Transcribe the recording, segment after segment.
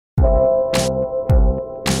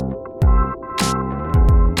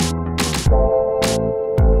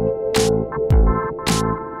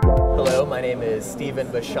is Stephen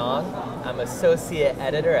Bashong. I'm Associate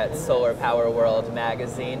Editor at Solar Power World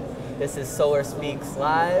magazine. This is Solar Speaks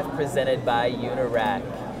Live, presented by Unirac.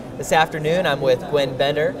 This afternoon, I'm with Gwen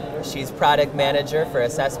Bender. She's Product Manager for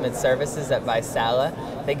Assessment Services at Vaisala.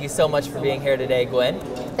 Thank you so much for being here today, Gwen.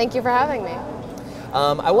 Thank you for having me.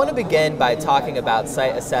 I want to begin by talking about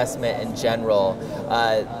site assessment in general.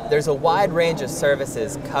 There's a wide range of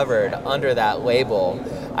services covered under that label.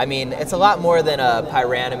 I mean, it's a lot more than a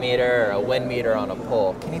pyranometer or a wind meter on a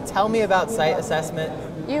pole. Can you tell me about site assessment?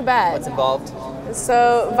 You bet. What's involved?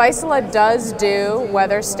 So Vaisala does do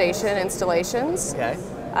weather station installations. Okay.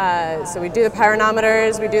 So we do the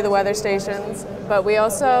pyranometers, we do the weather stations, but we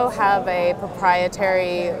also have a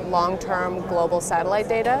proprietary long-term global satellite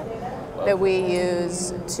data that we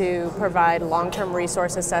use to provide long-term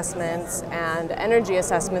resource assessments and energy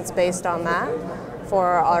assessments based on that for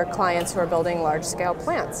our clients who are building large-scale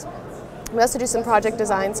plants. We also do some project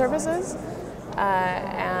design services,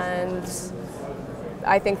 and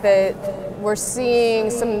I think that we're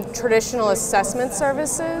seeing some traditional assessment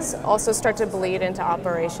services also start to bleed into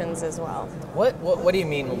operations as well. What do you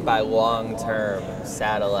mean by long-term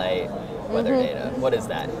satellite weather data? What is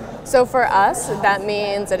that? So for us, that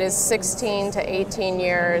means it is 16 to 18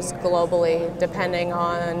 years globally, depending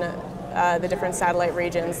on the different satellite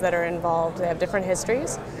regions that are involved. They have different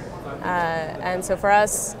histories. And so for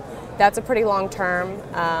us, that's a pretty long term.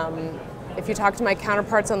 If you talk to my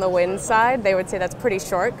counterparts on the wind side, they would say that's pretty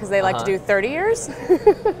short because they like to do 30 years.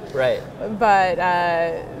 Right. But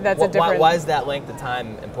that's a different... Why is that length of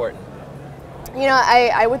time important? You know,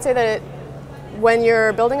 I would say that when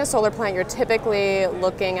you're building a solar plant, you're typically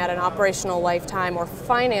looking at an operational lifetime or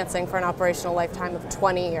financing for an operational lifetime of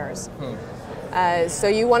 20 years. So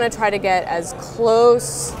you want to try to get as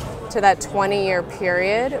close to that 20-year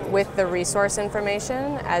period with the resource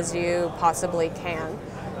information as you possibly can.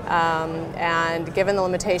 And given the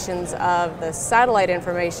limitations of the satellite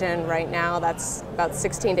information right now, that's about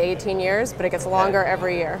 16 to 18 years, but it gets longer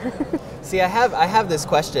every year. See, I have this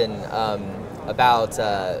question about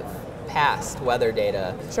past weather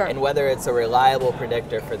data, Sure. and whether it's a reliable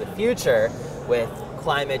predictor for the future with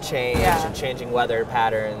climate change and changing weather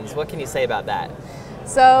patterns. What can you say about that?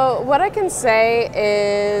 So what I can say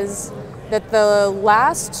is that the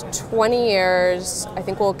last 20 years, I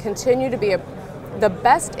think, will continue to be the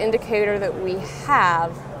best indicator that we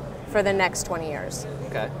have for the next 20 years.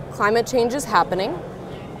 Okay. Climate change is happening,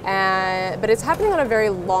 but it's happening on a very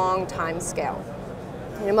long time scale.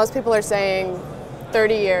 You know, most people are saying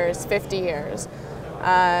 30 years, 50 years.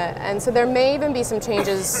 And so there may even be some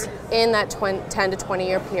changes in that 10 to 20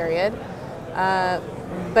 year period.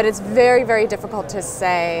 But it's very, very difficult to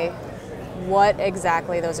say what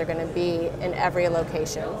exactly those are going to be in every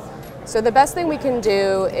location. So the best thing we can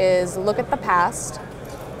do is look at the past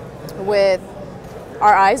with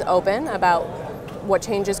our eyes open about what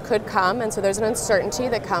changes could come. And so there's an uncertainty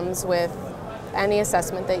that comes with any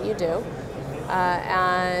assessment that you do.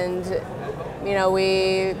 And you know,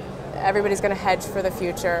 everybody's going to hedge for the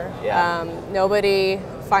future. Yeah. Nobody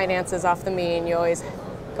finances off the mean. You always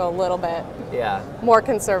go a little bit more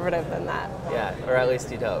conservative than that. Yeah, or at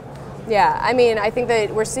least you'd hope. Yeah, I mean, I think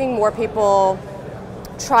that we're seeing more people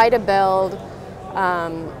try to build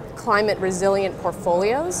climate resilient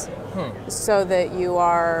portfolios so that you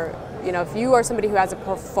are, you know, if you are somebody who has a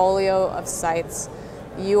portfolio of sites,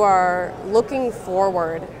 you are looking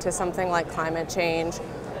forward to something like climate change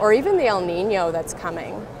or even the El Nino that's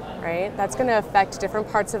coming, right? That's going to affect different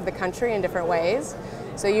parts of the country in different ways.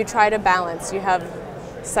 So you try to balance. You have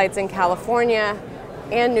sites in California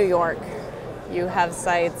and New York. You have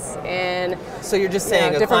sites in So you're just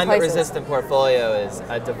saying a different places. climate-resistant portfolio is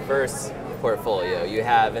a diverse portfolio. You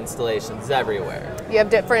have installations everywhere. You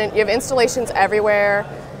have installations everywhere.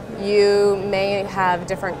 You may have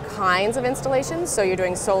different kinds of installations. So you're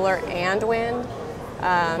doing solar and wind.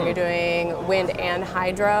 You're doing wind and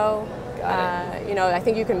hydro. You know, I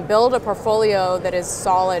think you can build a portfolio that is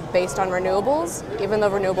solid based on renewables, even though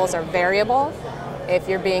renewables are variable, if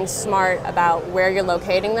you're being smart about where you're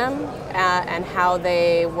locating them and how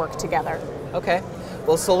they work together. Okay.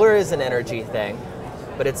 Well, solar is an energy thing,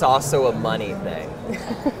 but it's also a money thing.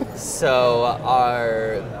 So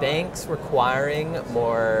are banks requiring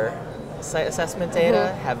more site assessment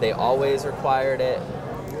data? Have they always required it?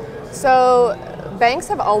 So banks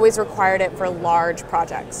have always required it for large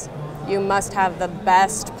projects. You must have the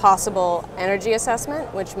best possible energy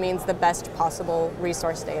assessment, which means the best possible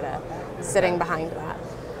resource data sitting behind that.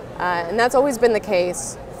 And that's always been the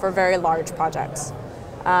case for very large projects.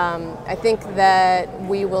 I think that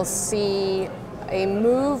we will see a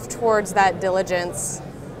move towards that diligence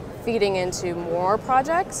feeding into more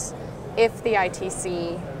projects if the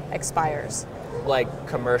ITC expires. Like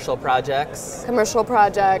commercial projects? Commercial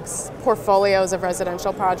projects, portfolios of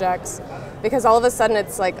residential projects, because all of a sudden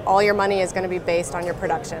it's like all your money is going to be based on your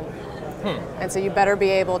production. And so you better be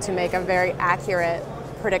able to make a very accurate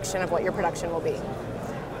prediction of what your production will be.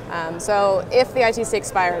 So if the ITC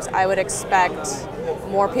expires, I would expect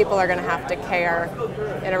more people are going to have to care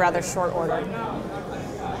in a rather short order.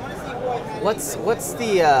 What's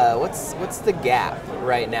the gap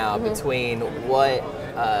right now between what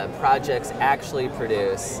projects actually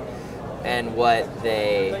produce and what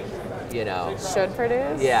they, should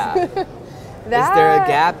produce? Yeah. Is there a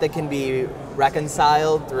gap that can be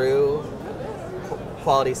reconciled through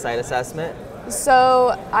quality site assessment?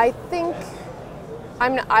 So I think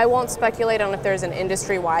I won't speculate on if there's an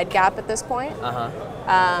industry-wide gap at this point.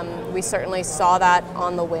 We certainly saw that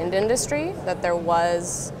on the wind industry, that there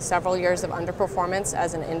was several years of underperformance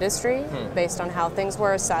as an industry based on how things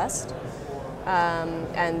were assessed.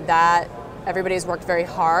 And that everybody's worked very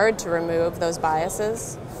hard to remove those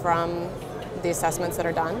biases from the assessments that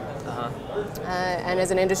are done. And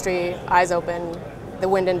as an industry, eyes open, the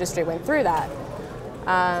wind industry went through that.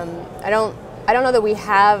 I don't know that we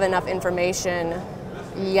have enough information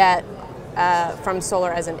yet from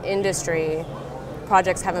solar as an industry.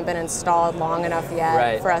 Projects haven't been installed long enough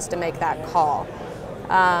yet for us to make that call.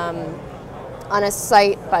 On a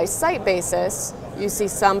site-by-site basis, you see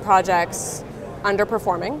some projects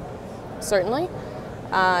underperforming, certainly.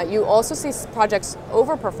 You also see projects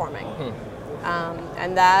overperforming.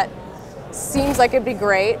 And that seems like it'd be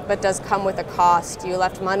great, but does come with a cost. You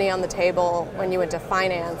left money on the table when you went to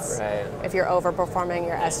finance. If you're overperforming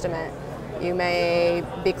your estimate, you may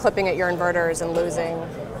be clipping at your inverters and losing,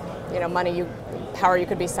 money, power you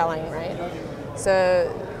could be selling, right?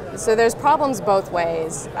 So there's problems both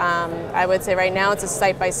ways. I would say right now it's a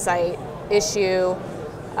site-by-site issue.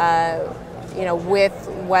 With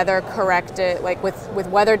weather corrected, like with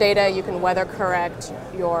weather data, you can weather correct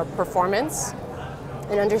your performance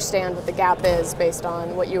and understand what the gap is based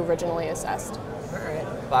on what you originally assessed. All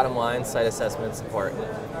right. Bottom line, site assessment support.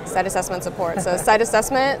 Site assessment support. So site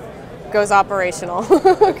assessment goes operational.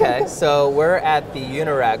 Okay, so we're at the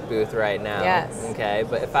Unirac booth right now. Yes. Okay,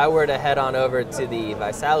 but if I were to head on over to the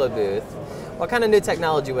Vaisala booth, what kind of new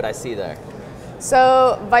technology would I see there?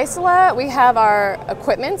 So Vaisala, we have our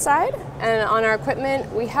equipment side, and on our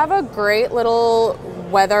equipment we have a great little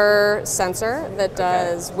weather sensor that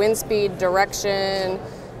does wind speed, direction,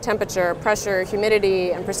 temperature, pressure,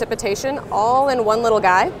 humidity, and precipitation all in one little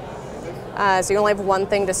guy. So you only have one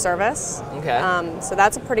thing to service. Okay. So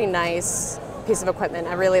that's a pretty nice piece of equipment.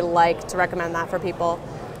 I really like to recommend that for people.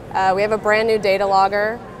 We have a brand new data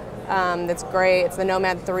logger that's great. It's the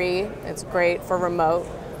Nomad 3. It's great for remote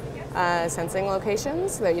sensing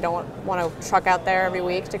locations that you don't want to truck out there every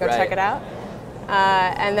week to go check it out.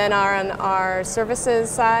 And then on our services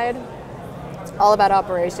side, it's all about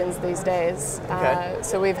operations these days.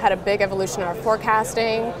 So we've had a big evolution in our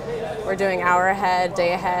forecasting. We're doing hour ahead,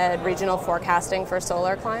 day ahead, regional forecasting for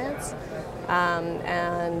solar clients.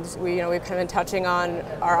 And we've kind of been touching on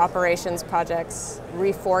our operations projects,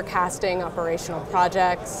 reforecasting operational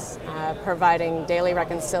projects, providing daily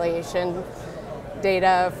reconciliation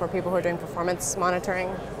data for people who are doing performance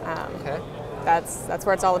monitoring. That's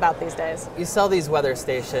where it's all about these days. You sell these weather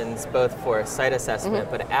stations both for site assessment,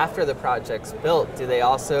 but after the project's built, do they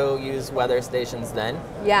also use weather stations then?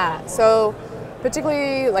 Yeah, so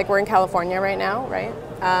particularly like we're in California right now, right?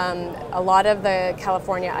 A lot of the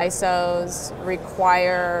California ISOs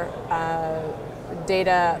require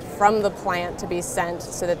data from the plant to be sent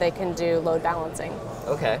so that they can do load balancing.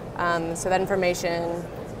 Okay. So that information,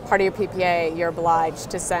 part of your PPA, you're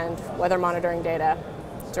obliged to send weather monitoring data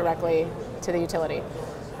directly to the utility.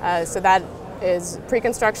 So that is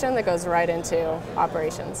pre-construction that goes right into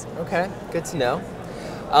operations. Okay, good to know.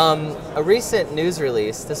 A recent news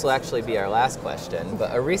release, this will actually be our last question,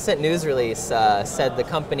 but a recent news release said the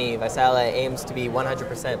company Vaisala aims to be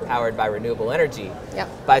 100% powered by renewable energy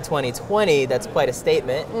by 2020. That's quite a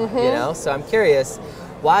statement, so I'm curious,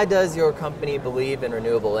 why does your company believe in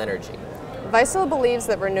renewable energy? Vaisala believes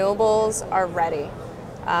that renewables are ready.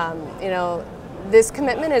 This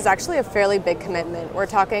commitment is actually a fairly big commitment. We're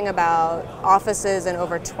talking about offices in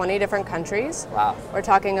over 20 different countries. Wow. We're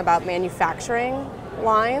talking about manufacturing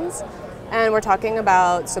lines, and we're talking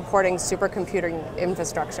about supporting supercomputing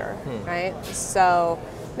infrastructure, right? So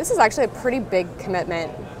this is actually a pretty big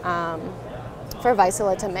commitment for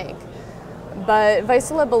Vaisala to make. But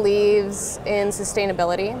Vaisala believes in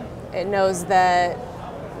sustainability. It knows that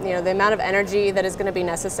the amount of energy that is going to be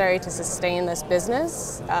necessary to sustain this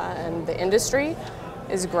business and the industry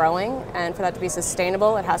is growing, and for that to be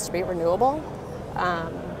sustainable, it has to be renewable.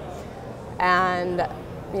 And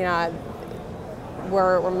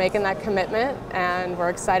we're making that commitment, and we're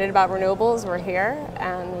excited about renewables. We're here,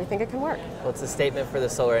 and we think it can work. Well, it's a statement for the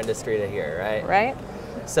solar industry to hear, right? Right.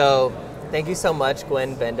 So thank you so much,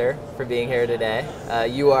 Gwen Bender, for being here today.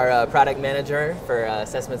 You are a product manager for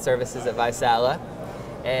assessment services at Vaisala,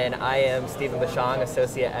 and I am Stephen Bashong,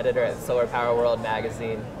 associate editor at Solar Power World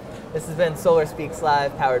magazine. This has been Solar Speaks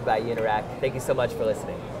Live, powered by Unirac. Thank you so much for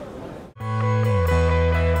listening.